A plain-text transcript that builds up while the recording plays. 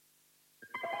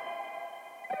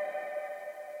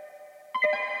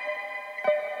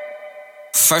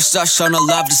First I show no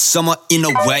love to someone in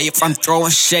a way. If I'm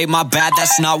throwing shade, my bad,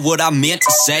 that's not what I meant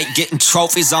to say. Getting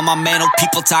trophies on my mantle,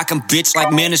 people talking bitch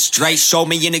like ministrate. Show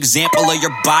me an example of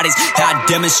your bodies, how I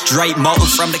demonstrate. Molten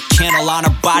from the candle on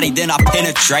her body, then I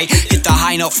penetrate. Get the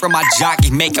high note from my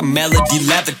jockey, make a melody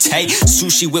levitate.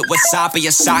 Sushi with wasabi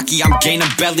or sake, I'm gaining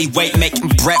belly weight. Making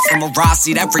bread from a raw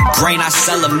seed, every grain I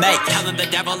sell and make. Telling the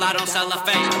devil I don't sell a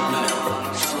fake.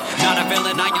 Not a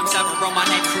villain, I am Severo, my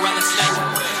name Cruella Snake.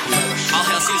 All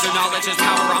hail Caesar, knowledge is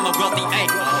power, I'm a wealthy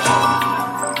ape.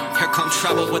 Here come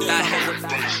trouble with that hate.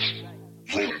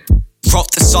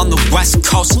 Wrote this on the west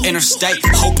coast interstate,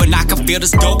 hoping I could feel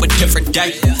this dope a different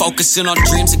day. Focusing on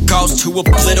dreams and goals to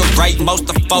obliterate. Most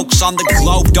of the folks on the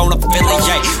globe don't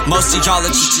affiliate. Most of y'all are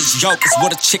just as yoke as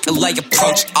what a Chick-fil-A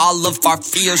approach. All of our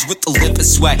fears with the lip and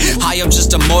sway. I am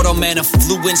just a mortal man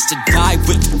influenced to die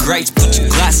with the greats. Put your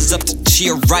glasses up to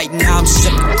cheer right now, I'm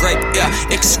sipping grape. Yeah,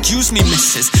 excuse me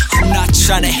missus, I'm not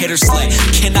trying to hit or slay.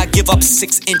 Can I give up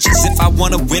 6 inches if I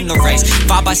wanna win the race?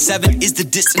 5x7 is the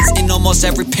distance in almost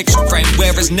every picture frame.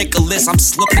 Where is Nicholas? I'm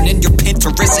slipping in your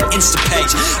Pinterest and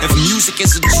Instapage. If music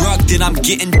is a drug, then I'm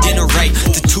getting dinner rate.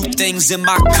 The 2 things in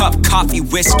my cup, coffee,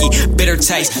 whiskey, bitter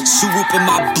taste. Swoop in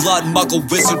my blood, muggle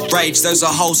wizard rage. There's a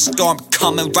whole storm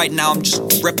coming right now, I'm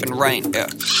just dripping rain. Yeah.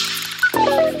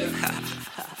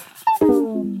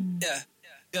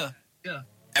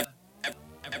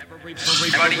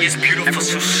 Everybody is beautiful,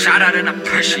 so shout out and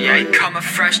appreciate. Coming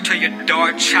fresh to your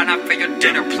door, shout out for your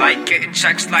dinner plate. Getting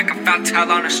checks like a fountain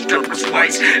on a stripper's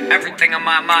waist. Everything on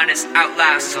my mind is out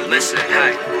loud, so listen,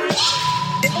 hey.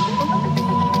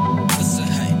 Listen,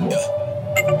 hey,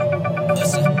 yeah.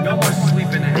 Listen. No more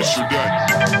sleeping in. It's your day.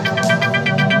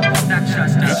 Not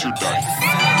just us. It's your day.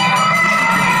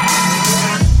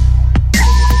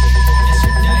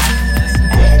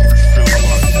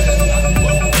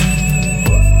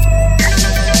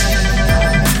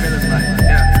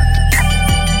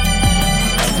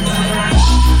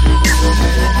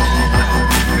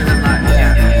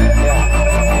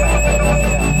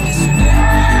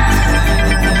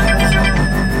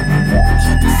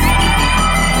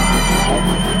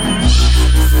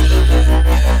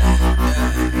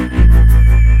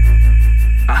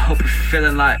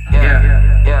 Feeling like, yeah.